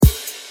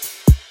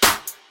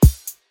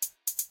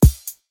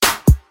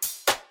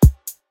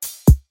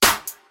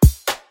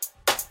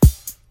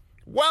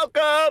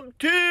Welcome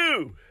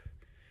to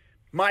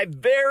my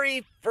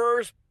very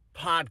first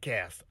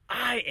podcast.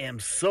 I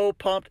am so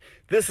pumped.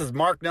 This is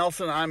Mark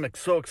Nelson. I'm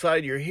so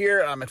excited you're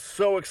here. I'm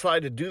so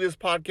excited to do this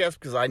podcast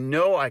because I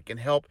know I can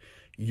help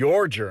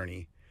your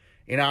journey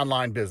in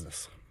online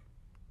business.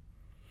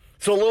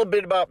 So a little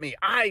bit about me.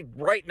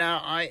 Right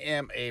now I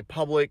am a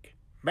public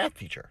math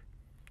teacher.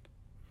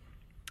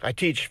 I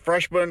teach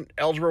freshman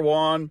Algebra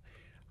 1.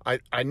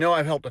 I know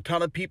I've helped a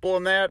ton of people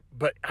in that,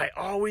 but I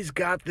always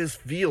got this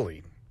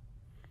feeling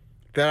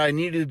that I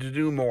needed to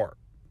do more.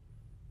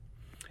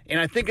 And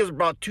I think it was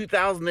about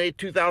 2008,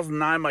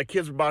 2009, my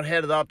kids were about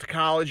headed out to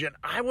college, and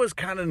I was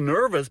kind of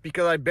nervous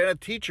because I'd been a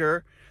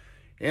teacher,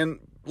 and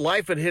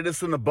life had hit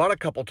us in the butt a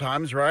couple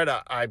times, right?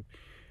 I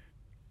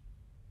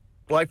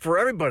like for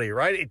everybody,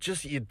 right?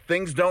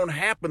 Things don't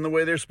happen the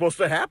way they're supposed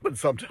to happen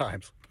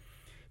sometimes.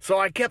 So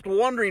I kept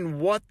wondering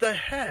what the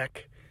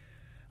heck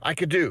I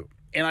could do.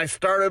 And I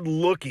started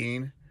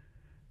looking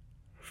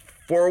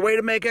for a way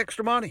to make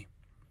extra money.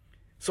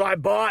 So I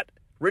bought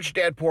Rich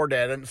Dad, Poor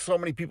Dad, and so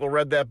many people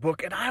read that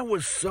book, and I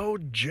was so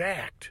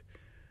jacked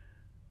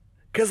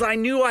because I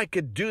knew I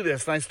could do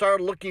this, and I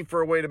started looking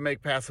for a way to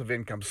make passive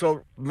income.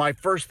 So my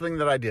first thing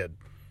that I did,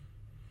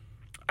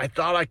 I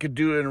thought I could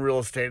do it in real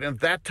estate, and at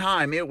that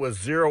time, it was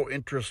zero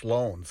interest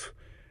loans,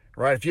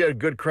 right? If you had a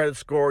good credit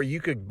score,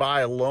 you could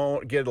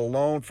get a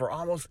loan for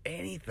almost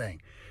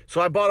anything. So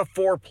I bought a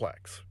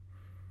fourplex,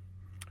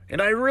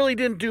 and I really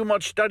didn't do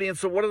much studying,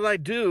 so what did I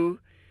do?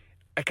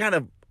 I kind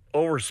of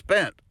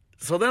overspent.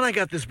 So then I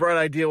got this bright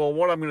idea, well,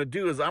 what I'm going to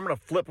do is I'm going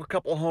to flip a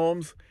couple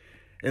homes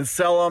and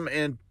sell them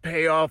and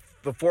pay off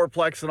the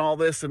fourplex and all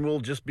this, and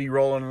we'll just be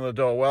rolling in the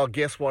dough. Well,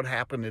 guess what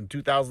happened in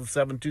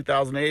 2007,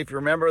 2008? If you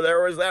remember,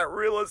 there was that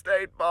real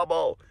estate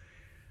bubble.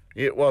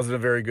 It wasn't a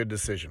very good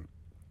decision.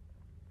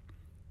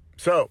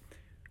 So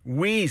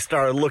we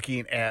started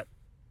looking at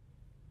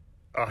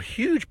a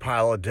huge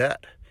pile of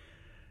debt.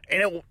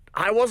 And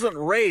I wasn't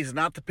raised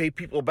not to pay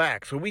people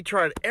back. So we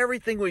tried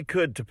everything we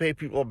could to pay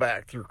people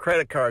back through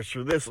credit cards,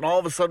 through this. And all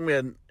of a sudden we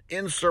had an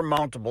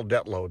insurmountable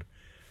debt load.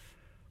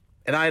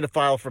 And I had to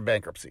file for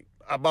bankruptcy.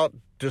 About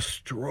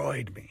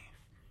destroyed me.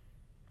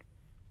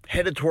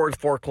 Headed towards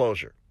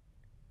foreclosure.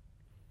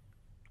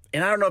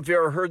 And I don't know if you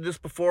ever heard this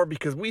before,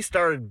 because we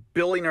started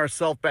billing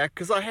ourselves back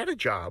because I had a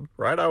job,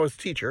 right? I was a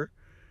teacher.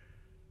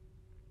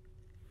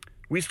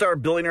 We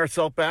started billing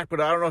ourselves back,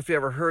 but I don't know if you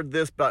ever heard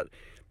this, but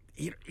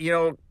you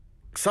know,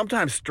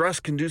 sometimes stress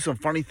can do some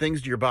funny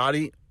things to your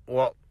body.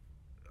 Well,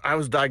 I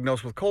was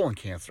diagnosed with colon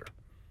cancer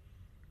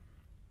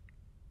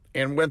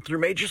and went through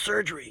major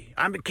surgery.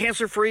 I'm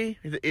cancer-free.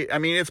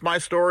 It's my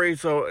story,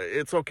 so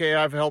it's okay.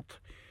 I've helped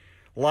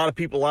a lot of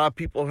people. A lot of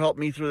people have helped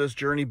me through this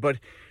journey, but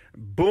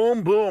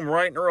boom,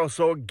 right in a row.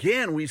 So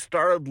again, we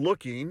started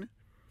looking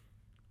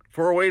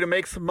for a way to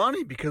make some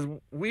money because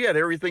we had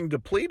everything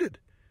depleted.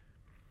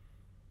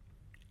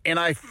 And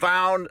I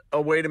found a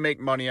way to make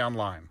money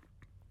online.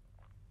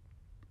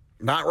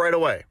 Not right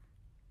away.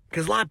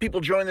 Because a lot of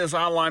people join this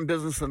online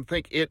business and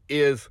think it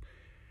is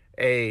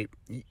a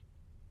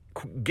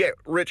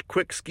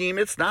get-rich-quick scheme.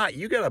 It's not.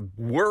 You got to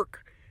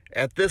work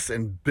at this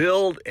and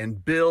build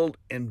and build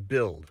and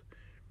build.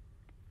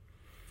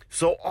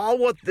 So all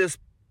what this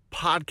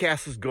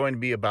podcast is going to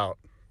be about,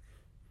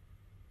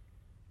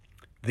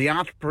 the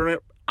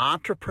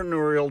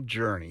entrepreneurial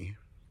journey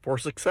for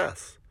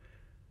success.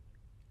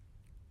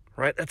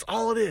 Right? That's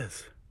all it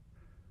is.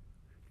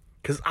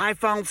 Because I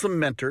found some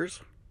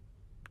mentors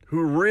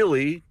who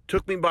really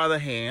took me by the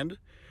hand.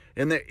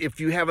 And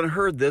if you haven't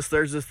heard this,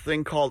 there's this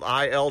thing called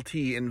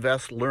ILT,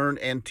 Invest, Learn,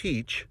 and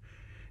Teach.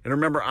 And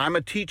remember, I'm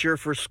a teacher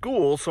for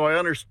school, so I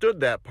understood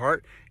that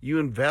part. You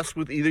invest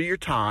with either your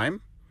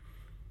time,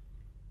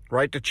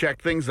 right, to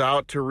check things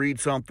out, to read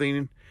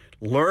something,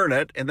 learn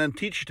it, and then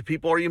teach it to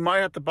people, or you might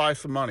have to buy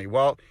some money.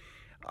 Well,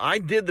 I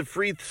did the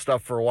free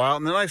stuff for a while,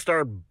 and then I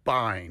started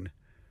buying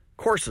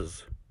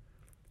courses,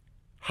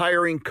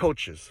 hiring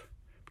coaches,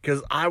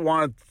 because I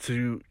wanted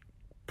to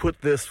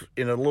put this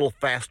in a little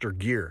faster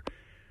gear.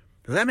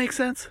 Does that make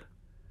sense?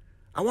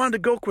 I wanted to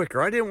go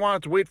quicker. I didn't want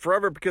it to wait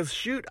forever because,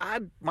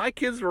 my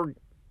kids were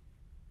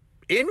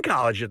in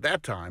college at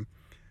that time.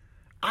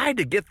 I had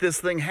to get this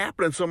thing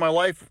happening so my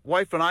wife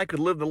and I could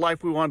live the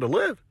life we wanted to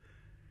live.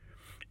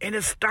 And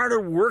it started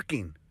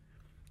working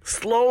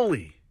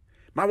slowly.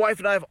 My wife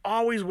and I have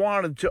always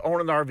wanted to own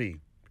an RV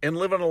and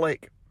live on a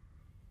lake.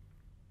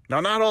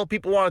 Now, not all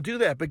people want to do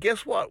that, but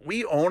guess what?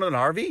 We own an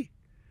RV.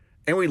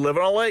 And we live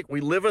on a lake. We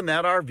live in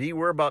that RV.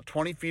 We're about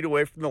 20 feet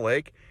away from the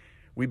lake.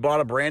 We bought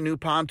a brand new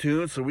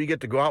pontoon, so we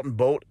get to go out and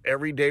boat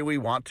every day we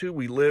want to.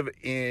 We live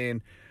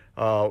in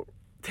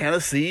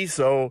Tennessee,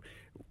 so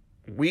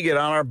we get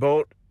on our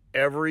boat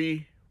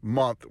every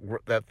month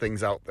that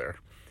thing's out there.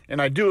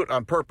 And I do it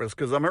on purpose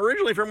because I'm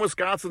originally from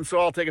Wisconsin, so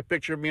I'll take a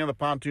picture of me on the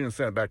pontoon and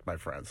send it back to my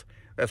friends.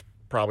 That's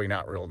probably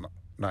not real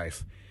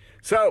nice.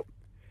 So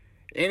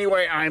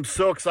anyway, I'm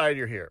so excited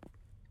you're here.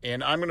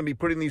 And I'm going to be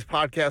putting these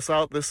podcasts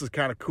out. This is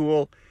kind of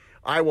cool.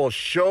 I will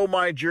show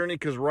my journey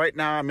because right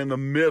now I'm in the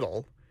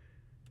middle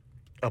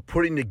of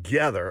putting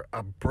together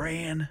a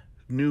brand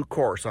new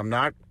course. I'm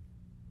not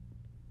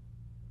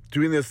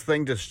doing this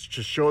thing to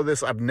show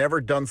this. I've never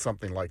done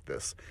something like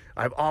this.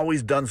 I've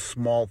always done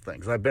small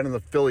things. I've been in the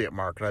affiliate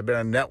market. I've been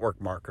a network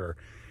marketer.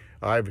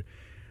 I've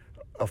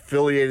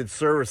affiliated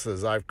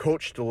services. I've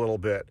coached a little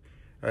bit,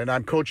 and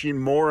I'm coaching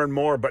more and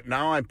more, but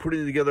now I'm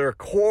putting together a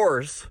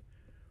course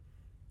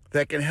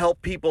that can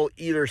help people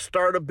either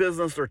start a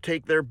business or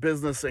take their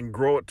business and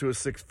grow it to a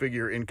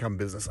 6-figure income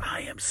business.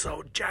 I am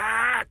so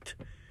jacked.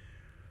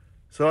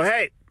 So,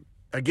 hey,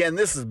 again,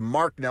 this is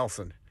Mark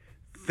Nelson.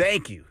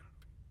 Thank you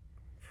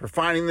for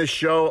finding this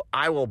show.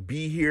 I will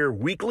be here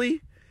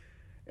weekly,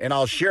 and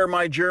I'll share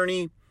my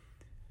journey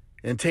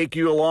and take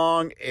you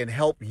along and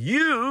help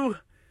you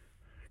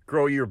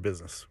grow your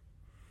business.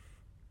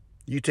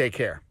 You take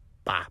care.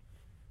 Bye.